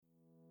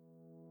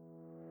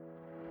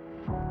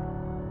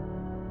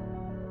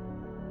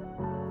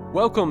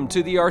Welcome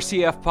to the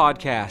RCF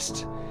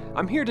Podcast.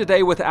 I'm here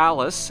today with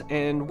Alice,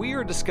 and we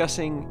are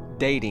discussing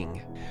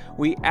dating.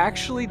 We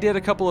actually did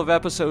a couple of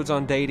episodes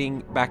on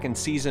dating back in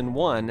Season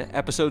 1,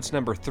 episodes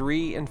number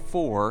 3 and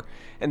 4,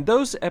 and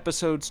those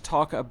episodes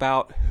talk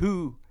about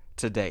who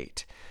to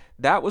date.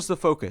 That was the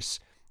focus.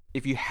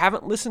 If you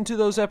haven't listened to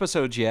those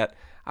episodes yet,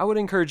 I would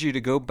encourage you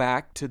to go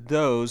back to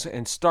those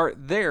and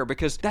start there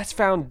because that's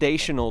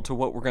foundational to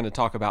what we're going to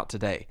talk about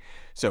today.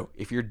 So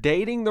if you're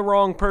dating the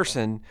wrong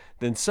person,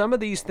 then some of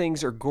these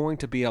things are going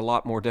to be a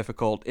lot more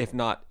difficult, if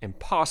not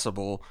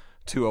impossible,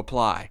 to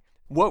apply.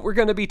 What we're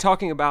going to be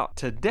talking about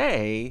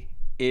today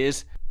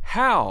is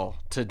how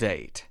to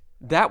date.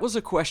 That was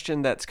a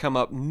question that's come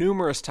up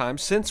numerous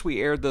times since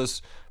we aired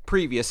those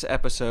previous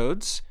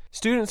episodes.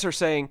 Students are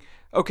saying,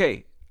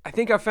 okay, I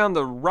think I found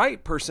the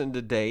right person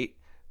to date,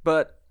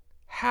 but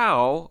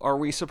how are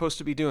we supposed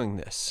to be doing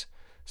this?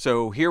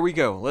 So here we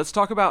go. Let's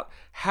talk about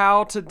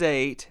how to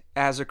date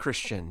as a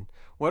Christian.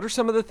 What are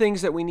some of the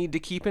things that we need to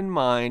keep in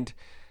mind?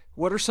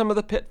 What are some of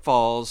the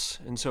pitfalls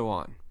and so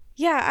on?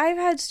 Yeah, I've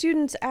had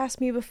students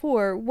ask me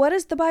before, what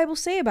does the Bible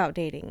say about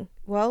dating?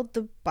 Well,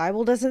 the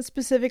Bible doesn't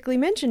specifically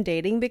mention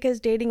dating because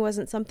dating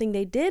wasn't something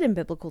they did in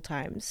biblical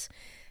times.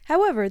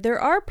 However, there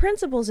are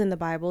principles in the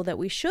Bible that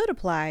we should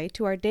apply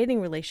to our dating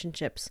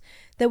relationships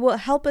that will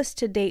help us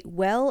to date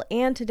well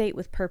and to date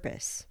with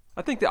purpose.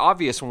 I think the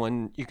obvious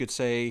one, you could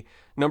say,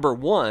 number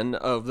one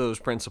of those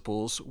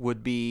principles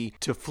would be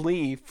to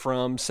flee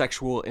from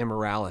sexual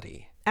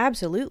immorality.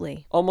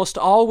 Absolutely. Almost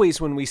always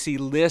when we see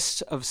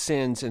lists of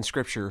sins in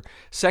Scripture,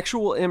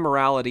 sexual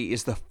immorality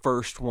is the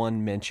first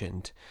one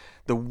mentioned.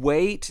 The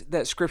weight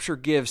that Scripture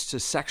gives to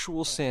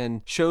sexual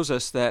sin shows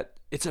us that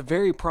it's a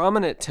very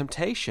prominent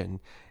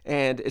temptation,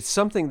 and it's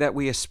something that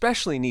we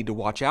especially need to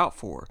watch out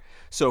for.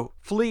 So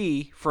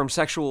flee from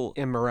sexual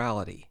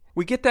immorality.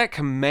 We get that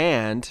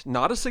command,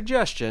 not a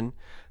suggestion,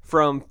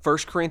 from 1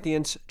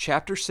 Corinthians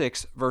chapter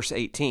 6, verse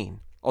 18.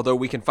 Although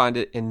we can find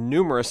it in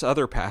numerous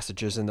other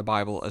passages in the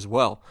Bible as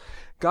well.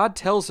 God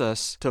tells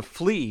us to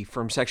flee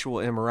from sexual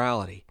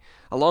immorality.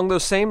 Along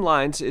those same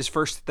lines is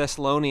 1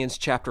 Thessalonians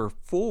chapter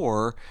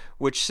 4,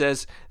 which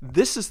says,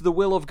 "This is the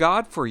will of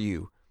God for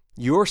you,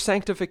 your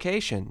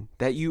sanctification,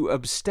 that you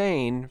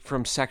abstain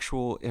from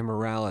sexual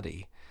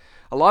immorality."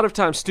 A lot of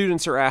times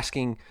students are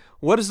asking,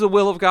 what is the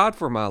will of God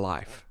for my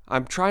life?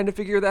 I'm trying to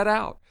figure that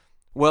out.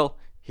 Well,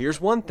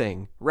 here's one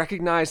thing.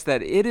 Recognize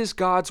that it is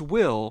God's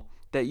will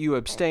that you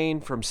abstain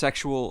from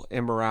sexual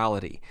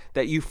immorality,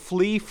 that you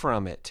flee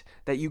from it,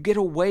 that you get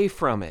away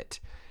from it.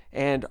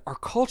 And our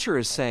culture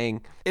is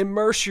saying,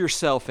 immerse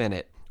yourself in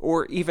it,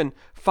 or even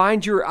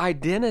find your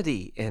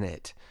identity in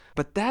it.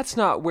 But that's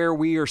not where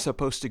we are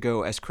supposed to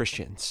go as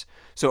Christians.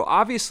 So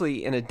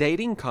obviously, in a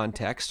dating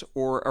context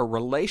or a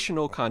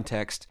relational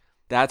context,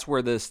 that's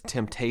where this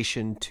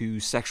temptation to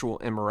sexual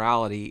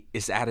immorality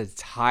is at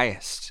its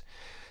highest.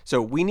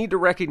 So we need to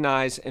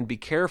recognize and be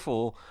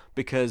careful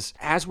because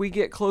as we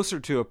get closer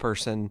to a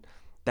person,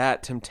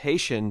 that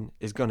temptation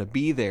is going to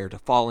be there to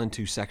fall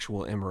into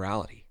sexual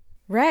immorality.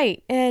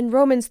 Right. And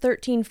Romans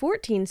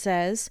 13:14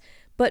 says,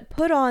 "But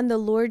put on the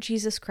Lord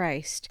Jesus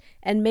Christ,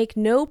 and make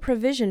no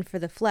provision for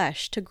the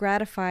flesh to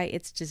gratify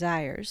its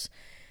desires."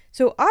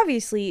 So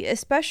obviously,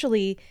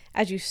 especially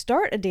as you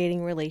start a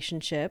dating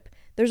relationship,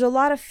 there's a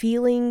lot of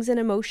feelings and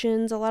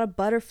emotions, a lot of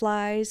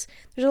butterflies,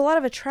 there's a lot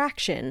of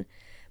attraction.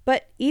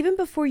 But even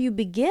before you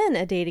begin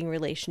a dating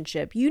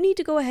relationship, you need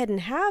to go ahead and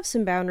have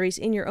some boundaries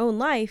in your own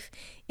life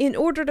in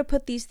order to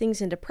put these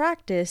things into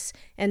practice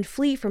and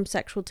flee from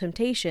sexual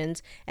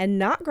temptations and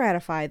not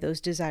gratify those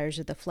desires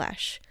of the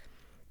flesh.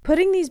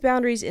 Putting these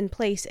boundaries in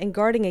place and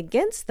guarding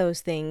against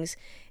those things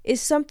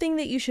is something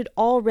that you should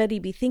already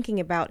be thinking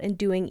about and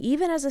doing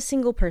even as a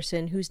single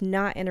person who's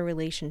not in a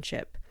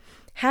relationship.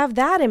 Have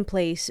that in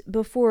place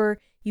before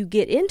you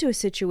get into a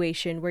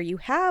situation where you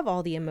have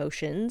all the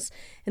emotions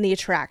and the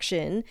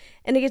attraction,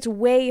 and it gets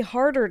way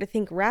harder to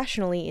think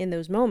rationally in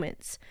those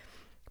moments.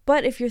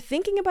 But if you're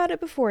thinking about it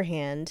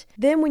beforehand,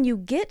 then when you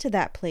get to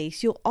that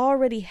place, you'll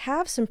already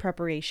have some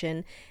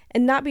preparation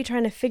and not be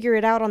trying to figure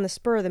it out on the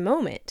spur of the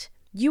moment.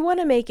 You want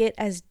to make it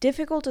as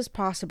difficult as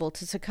possible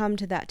to succumb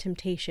to that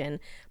temptation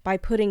by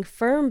putting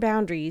firm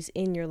boundaries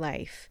in your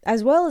life,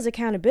 as well as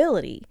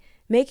accountability,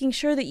 making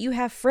sure that you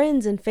have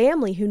friends and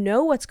family who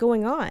know what's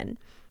going on.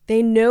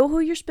 They know who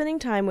you're spending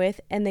time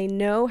with, and they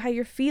know how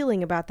you're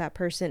feeling about that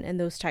person and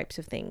those types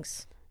of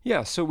things.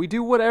 Yeah, so we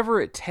do whatever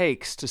it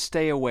takes to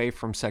stay away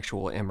from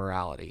sexual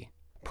immorality.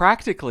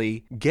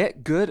 Practically,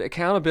 get good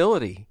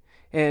accountability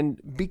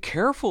and be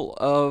careful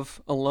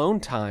of alone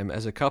time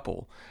as a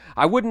couple.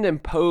 I wouldn't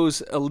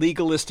impose a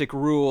legalistic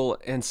rule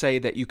and say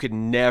that you could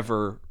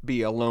never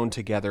be alone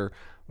together,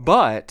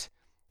 but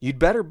you'd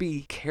better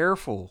be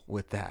careful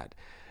with that.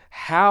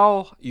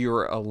 How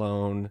you're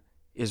alone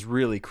is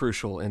really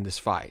crucial in this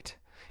fight.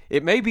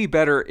 It may be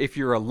better if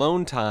your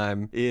alone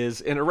time is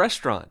in a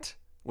restaurant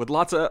with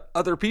lots of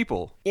other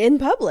people. In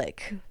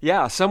public.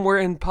 Yeah, somewhere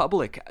in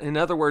public. In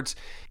other words,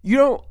 you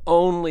don't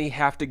only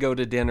have to go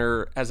to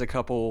dinner as a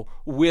couple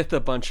with a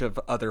bunch of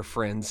other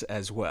friends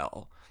as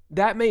well.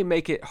 that may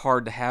make it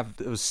hard to have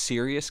those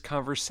serious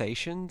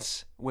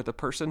conversations with a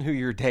person who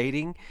you're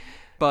dating,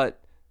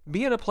 but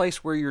be in a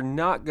place where you're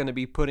not going to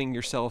be putting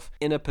yourself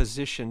in a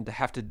position to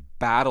have to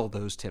battle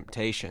those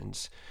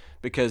temptations,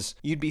 because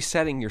you'd be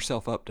setting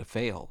yourself up to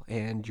fail,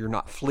 and you're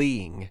not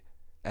fleeing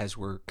as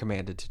we're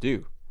commanded to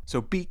do. So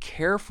be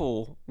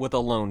careful with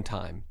alone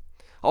time.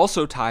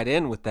 Also tied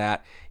in with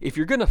that, if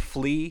you're going to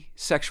flee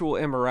sexual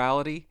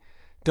immorality,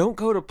 don't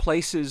go to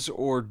places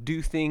or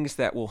do things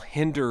that will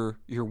hinder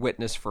your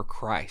witness for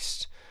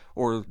Christ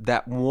or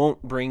that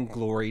won't bring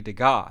glory to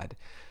God.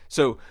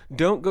 So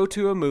don't go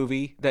to a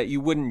movie that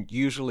you wouldn't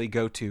usually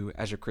go to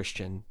as a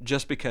Christian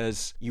just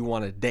because you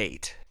want to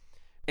date.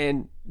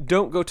 And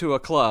don't go to a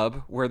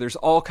club where there's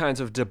all kinds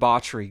of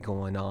debauchery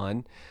going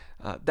on.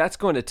 That's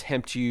going to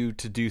tempt you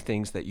to do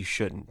things that you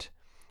shouldn't.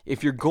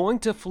 If you're going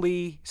to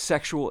flee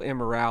sexual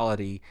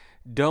immorality,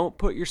 don't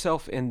put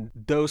yourself in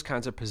those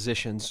kinds of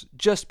positions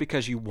just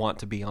because you want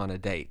to be on a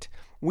date.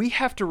 We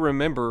have to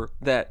remember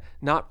that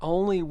not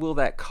only will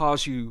that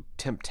cause you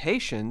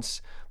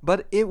temptations,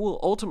 but it will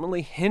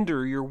ultimately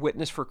hinder your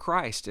witness for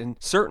Christ and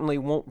certainly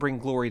won't bring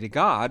glory to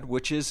God,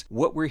 which is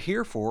what we're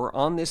here for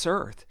on this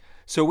earth.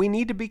 So we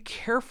need to be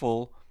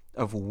careful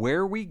of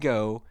where we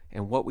go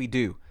and what we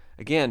do.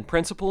 Again,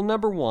 principle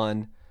number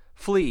 1,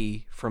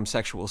 flee from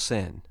sexual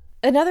sin.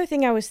 Another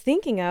thing I was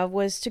thinking of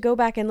was to go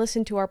back and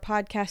listen to our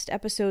podcast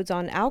episodes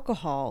on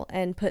alcohol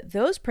and put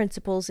those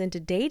principles into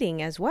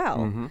dating as well.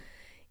 Mm-hmm.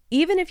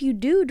 Even if you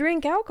do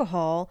drink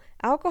alcohol,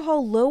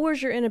 alcohol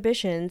lowers your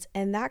inhibitions,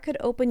 and that could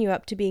open you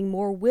up to being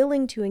more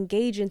willing to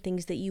engage in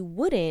things that you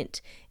wouldn't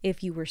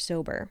if you were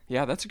sober.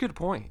 Yeah, that's a good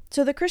point.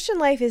 So the Christian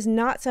life is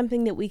not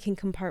something that we can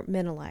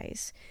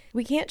compartmentalize.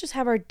 We can't just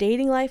have our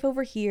dating life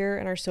over here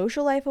and our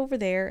social life over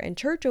there and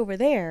church over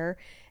there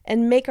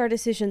and make our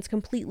decisions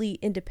completely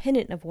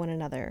independent of one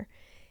another.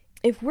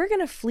 If we're going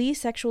to flee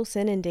sexual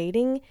sin in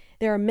dating,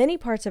 there are many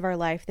parts of our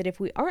life that if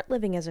we aren't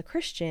living as a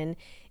Christian,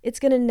 it's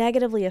going to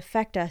negatively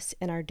affect us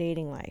in our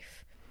dating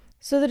life.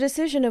 So the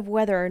decision of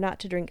whether or not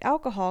to drink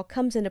alcohol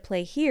comes into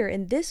play here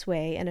in this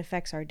way and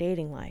affects our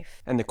dating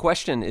life. And the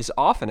question is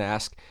often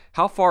asked,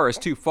 how far is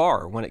too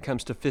far when it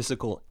comes to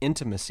physical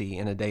intimacy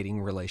in a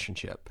dating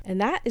relationship? And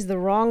that is the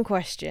wrong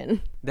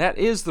question. That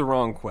is the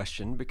wrong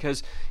question,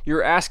 because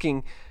you're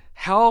asking,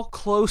 how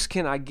close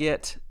can I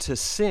get to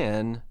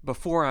sin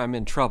before I'm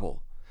in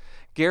trouble?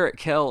 Garrett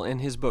Kell, in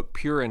his book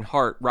Pure in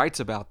Heart, writes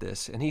about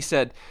this, and he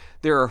said,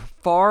 there are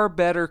far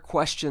better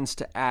questions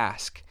to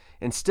ask.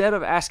 Instead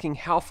of asking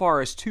how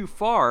far is too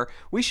far,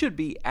 we should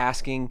be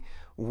asking,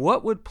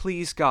 what would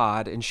please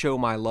God and show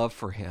my love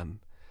for Him?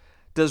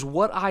 Does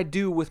what I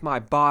do with my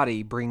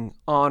body bring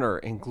honor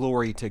and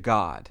glory to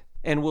God?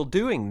 And will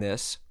doing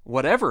this,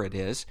 whatever it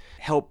is,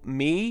 help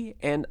me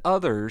and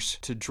others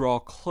to draw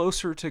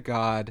closer to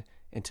God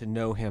and to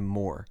know Him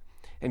more?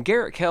 And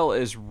Garrett Kell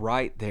is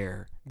right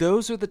there.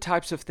 Those are the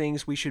types of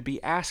things we should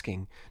be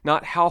asking,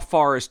 not how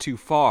far is too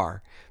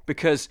far,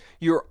 because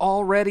you're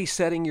already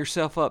setting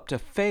yourself up to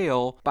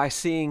fail by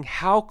seeing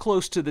how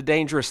close to the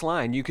dangerous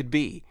line you could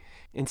be.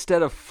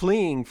 Instead of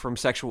fleeing from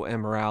sexual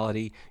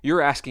immorality,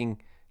 you're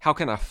asking, how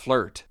can I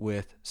flirt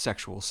with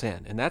sexual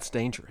sin? And that's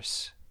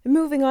dangerous.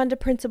 Moving on to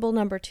principle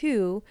number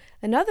 2,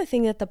 another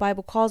thing that the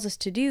Bible calls us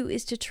to do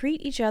is to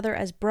treat each other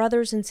as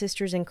brothers and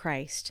sisters in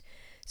Christ.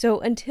 So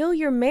until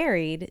you're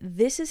married,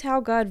 this is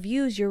how God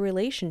views your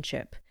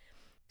relationship.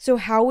 So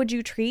how would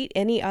you treat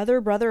any other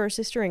brother or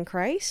sister in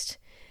Christ?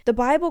 The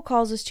Bible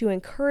calls us to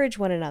encourage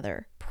one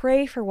another,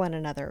 pray for one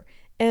another,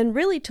 and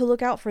really to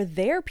look out for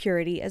their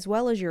purity as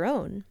well as your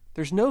own.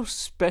 There's no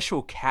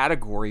special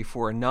category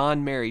for a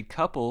non-married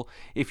couple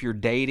if you're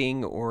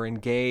dating or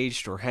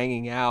engaged or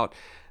hanging out.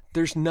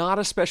 There's not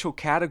a special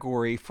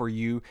category for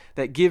you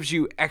that gives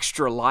you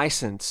extra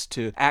license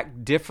to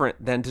act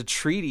different than to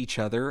treat each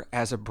other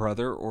as a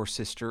brother or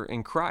sister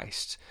in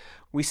Christ.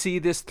 We see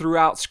this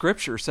throughout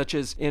Scripture, such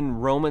as in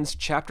Romans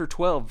chapter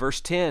 12,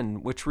 verse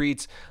 10, which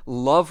reads,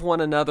 "Love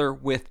one another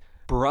with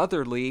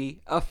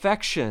brotherly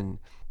affection."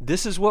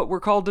 This is what we're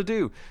called to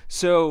do.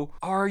 So,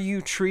 are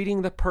you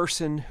treating the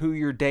person who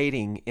you're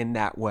dating in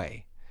that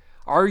way?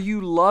 Are you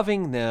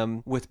loving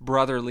them with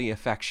brotherly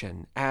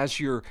affection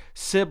as your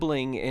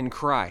sibling in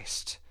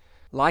Christ?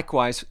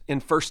 Likewise, in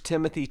 1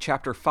 Timothy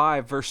chapter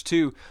 5, verse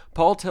 2,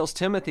 Paul tells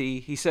Timothy,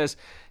 he says,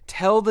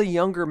 "Tell the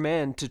younger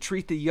men to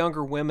treat the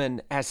younger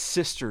women as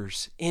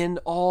sisters in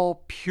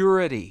all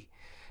purity."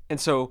 And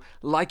so,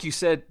 like you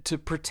said, to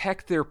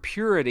protect their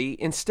purity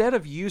instead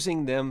of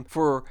using them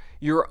for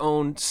your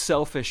own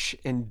selfish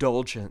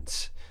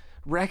indulgence.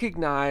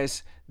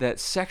 Recognize that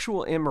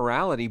sexual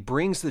immorality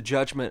brings the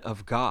judgment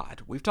of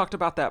God. We've talked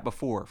about that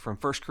before from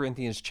 1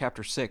 Corinthians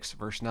chapter 6,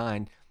 verse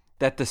 9,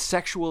 that the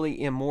sexually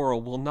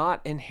immoral will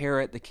not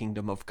inherit the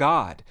kingdom of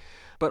God.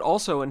 But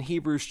also in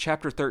Hebrews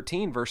chapter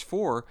 13, verse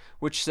 4,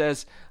 which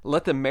says,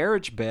 "Let the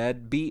marriage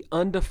bed be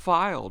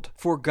undefiled,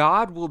 for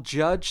God will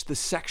judge the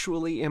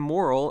sexually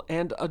immoral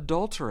and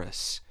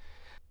adulterous."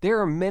 There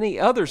are many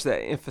others that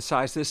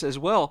emphasize this as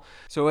well.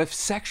 So if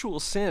sexual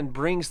sin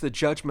brings the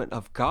judgment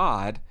of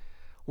God,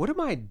 what am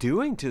I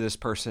doing to this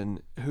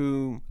person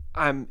who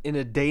I'm in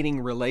a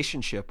dating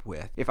relationship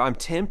with if I'm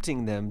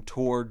tempting them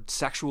toward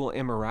sexual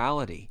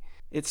immorality?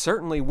 It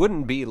certainly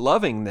wouldn't be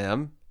loving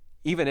them,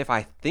 even if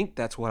I think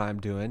that's what I'm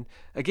doing.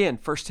 Again,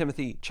 1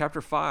 Timothy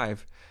chapter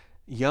 5,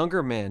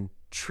 younger men,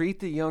 treat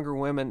the younger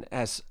women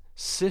as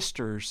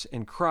sisters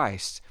in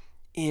Christ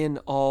in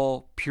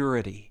all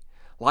purity.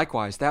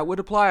 Likewise, that would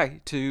apply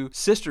to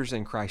sisters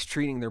in Christ,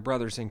 treating their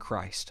brothers in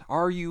Christ.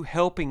 Are you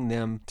helping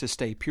them to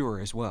stay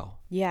pure as well?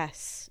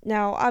 Yes.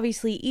 Now,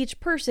 obviously, each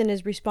person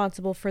is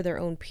responsible for their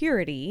own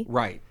purity.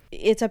 Right.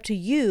 It's up to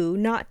you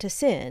not to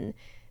sin.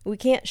 We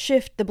can't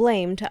shift the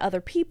blame to other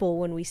people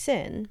when we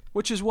sin.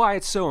 Which is why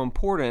it's so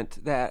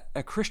important that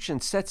a Christian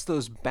sets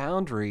those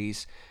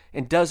boundaries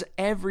and does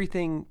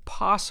everything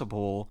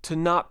possible to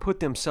not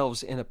put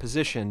themselves in a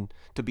position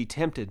to be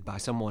tempted by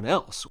someone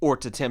else or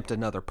to tempt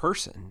another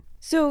person.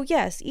 So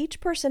yes,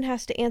 each person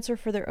has to answer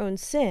for their own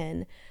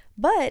sin,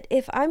 but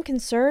if I'm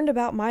concerned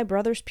about my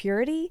brother's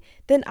purity,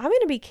 then I'm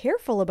going to be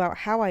careful about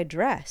how I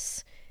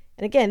dress.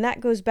 And again, that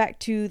goes back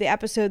to the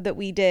episode that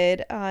we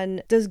did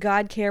on Does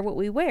God Care What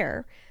We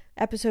Wear?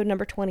 Episode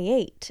number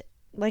 28.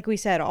 Like we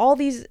said, all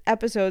these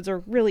episodes are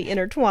really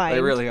intertwined.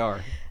 They really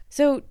are.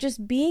 So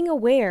just being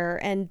aware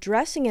and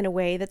dressing in a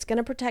way that's going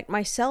to protect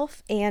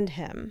myself and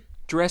him.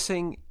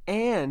 Dressing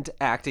and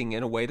acting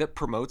in a way that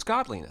promotes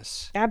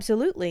godliness.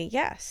 Absolutely,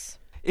 yes.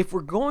 If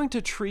we're going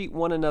to treat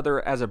one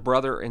another as a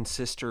brother and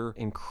sister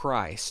in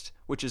Christ,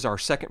 which is our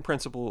second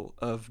principle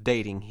of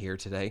dating here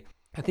today,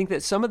 I think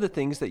that some of the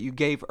things that you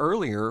gave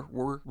earlier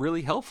were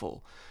really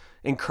helpful.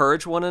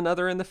 Encourage one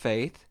another in the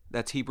faith.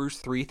 That's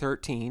Hebrews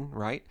 3:13,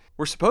 right?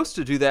 We're supposed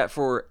to do that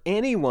for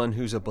anyone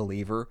who's a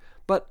believer,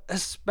 but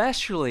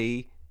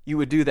especially you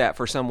would do that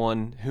for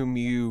someone whom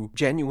you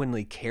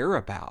genuinely care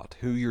about,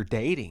 who you're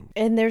dating.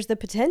 And there's the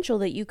potential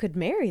that you could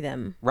marry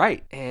them.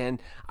 Right.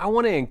 And I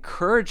want to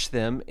encourage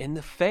them in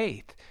the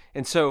faith.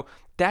 And so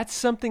that's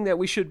something that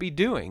we should be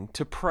doing,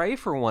 to pray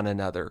for one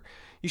another.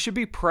 You should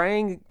be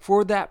praying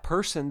for that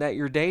person that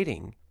you're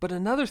dating. But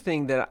another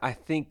thing that I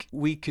think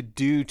we could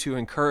do to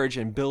encourage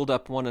and build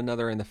up one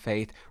another in the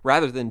faith,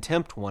 rather than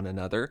tempt one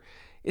another,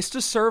 is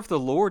to serve the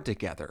Lord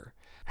together.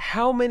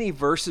 How many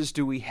verses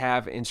do we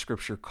have in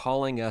Scripture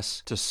calling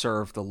us to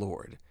serve the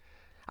Lord?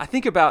 I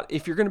think about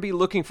if you're going to be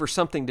looking for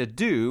something to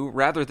do,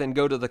 rather than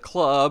go to the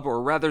club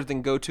or rather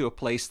than go to a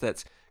place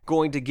that's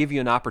going to give you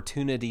an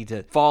opportunity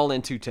to fall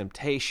into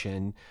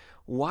temptation,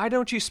 why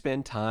don't you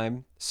spend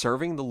time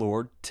serving the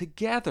Lord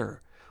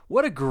together?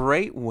 What a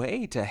great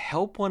way to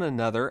help one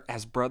another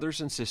as brothers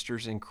and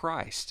sisters in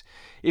Christ.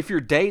 If your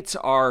dates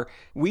are,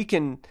 we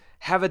can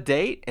have a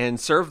date and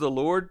serve the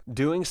Lord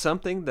doing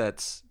something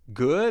that's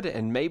good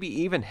and maybe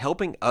even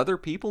helping other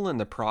people in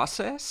the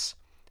process,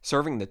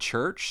 serving the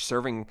church,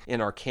 serving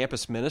in our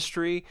campus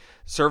ministry,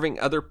 serving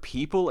other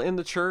people in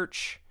the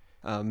church,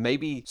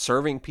 maybe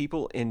serving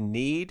people in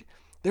need.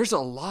 There's a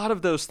lot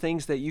of those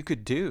things that you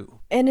could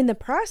do. And in the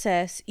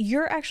process,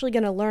 you're actually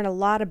going to learn a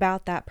lot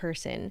about that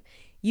person.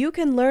 You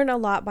can learn a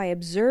lot by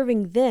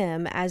observing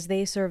them as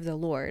they serve the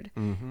Lord.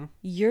 Mm-hmm.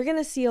 You're going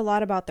to see a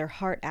lot about their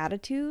heart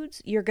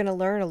attitudes. You're going to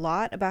learn a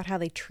lot about how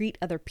they treat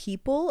other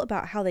people,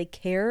 about how they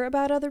care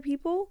about other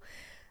people.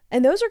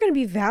 And those are going to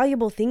be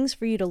valuable things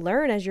for you to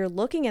learn as you're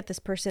looking at this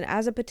person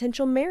as a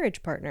potential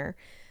marriage partner,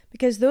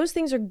 because those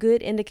things are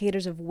good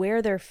indicators of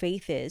where their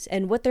faith is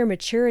and what their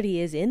maturity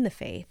is in the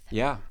faith.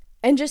 Yeah.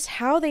 And just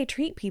how they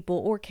treat people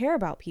or care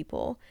about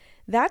people.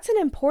 That's an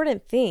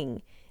important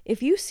thing.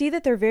 If you see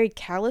that they're very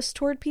callous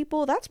toward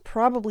people, that's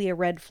probably a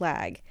red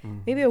flag.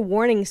 Mm-hmm. Maybe a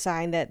warning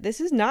sign that this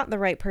is not the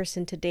right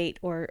person to date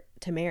or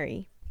to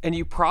marry. And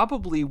you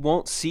probably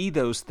won't see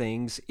those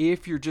things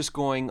if you're just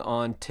going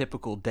on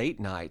typical date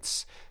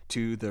nights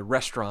to the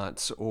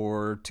restaurants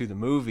or to the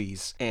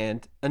movies.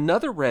 And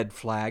another red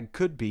flag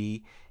could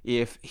be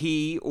if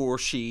he or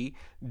she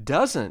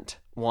doesn't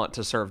want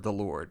to serve the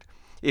Lord.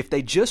 If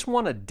they just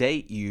want to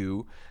date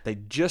you, they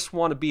just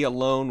want to be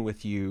alone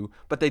with you,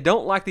 but they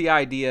don't like the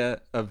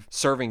idea of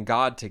serving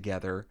God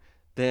together,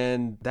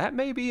 then that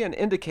may be an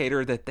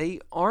indicator that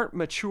they aren't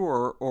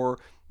mature, or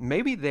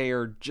maybe they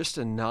are just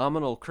a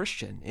nominal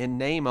Christian in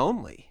name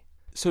only.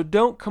 So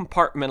don't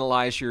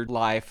compartmentalize your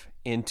life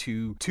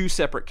into two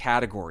separate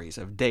categories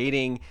of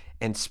dating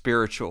and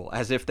spiritual,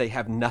 as if they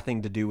have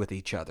nothing to do with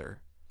each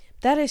other.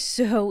 That is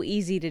so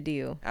easy to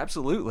do.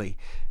 Absolutely.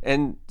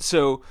 And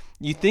so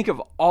you think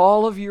of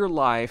all of your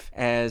life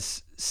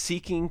as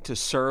seeking to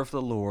serve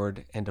the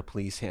Lord and to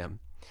please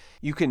Him.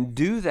 You can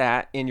do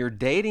that in your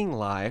dating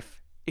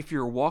life if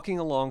you're walking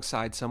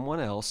alongside someone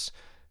else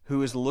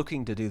who is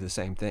looking to do the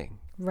same thing.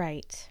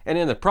 Right. And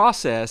in the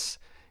process,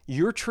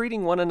 you're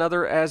treating one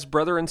another as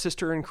brother and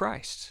sister in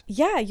Christ.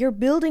 Yeah, you're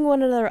building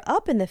one another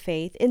up in the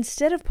faith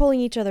instead of pulling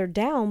each other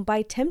down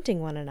by tempting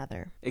one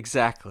another.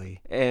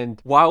 Exactly.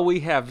 And while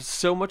we have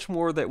so much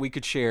more that we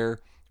could share,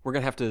 we're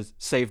going to have to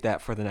save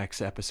that for the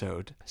next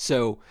episode.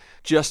 So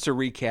just to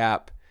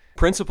recap,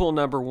 principle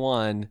number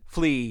 1,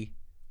 flee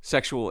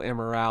sexual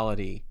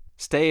immorality.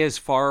 Stay as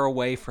far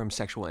away from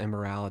sexual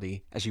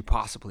immorality as you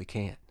possibly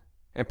can.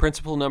 And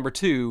principle number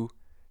 2,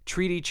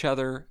 treat each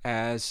other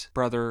as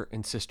brother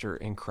and sister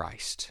in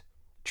Christ.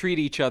 Treat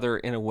each other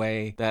in a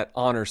way that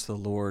honors the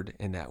Lord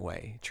in that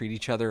way. Treat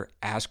each other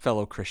as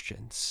fellow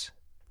Christians.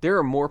 There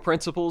are more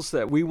principles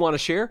that we want to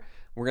share.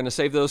 We're going to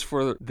save those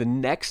for the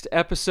next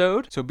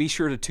episode. So be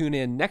sure to tune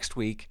in next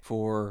week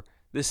for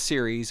this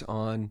series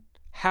on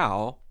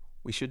how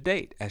we should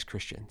date as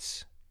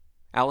Christians.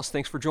 Alice,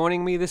 thanks for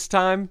joining me this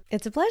time.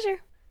 It's a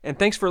pleasure. And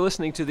thanks for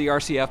listening to the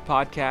RCF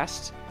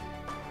Podcast.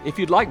 If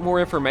you'd like more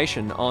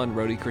information on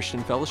Rhodey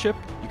Christian Fellowship,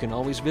 you can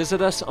always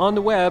visit us on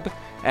the web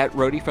at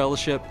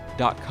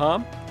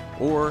rhodeyfellowship.com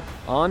or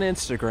on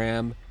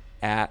Instagram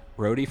at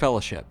Rhodey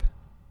Fellowship.